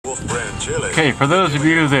Okay, for those of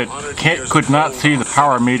you that could not see the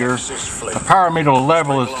power meter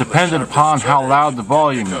level is dependent upon how loud the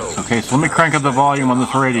volume is. Okay, so let me crank up the volume on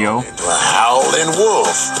this radio. Howlin'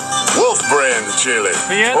 Wolf brand chili.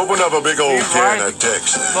 Open up a big old can of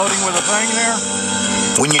Texas. Floating with a thing there.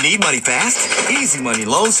 When you need money fast, Easy Money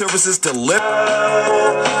Loan Services deliver.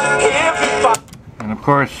 And of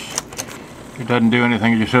course, it doesn't do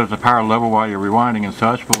anything. It just shows the power level while you're rewinding and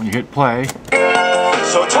such. But when you hit play,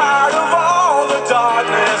 so tired of all the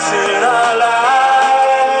darkness in our lives.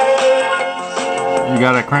 You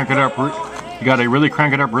gotta crank it up. You gotta really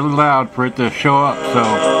crank it up really loud for it to show up.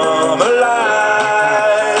 So.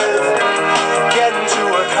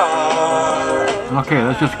 Okay,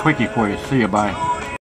 that's just a quickie for you. See you. Bye.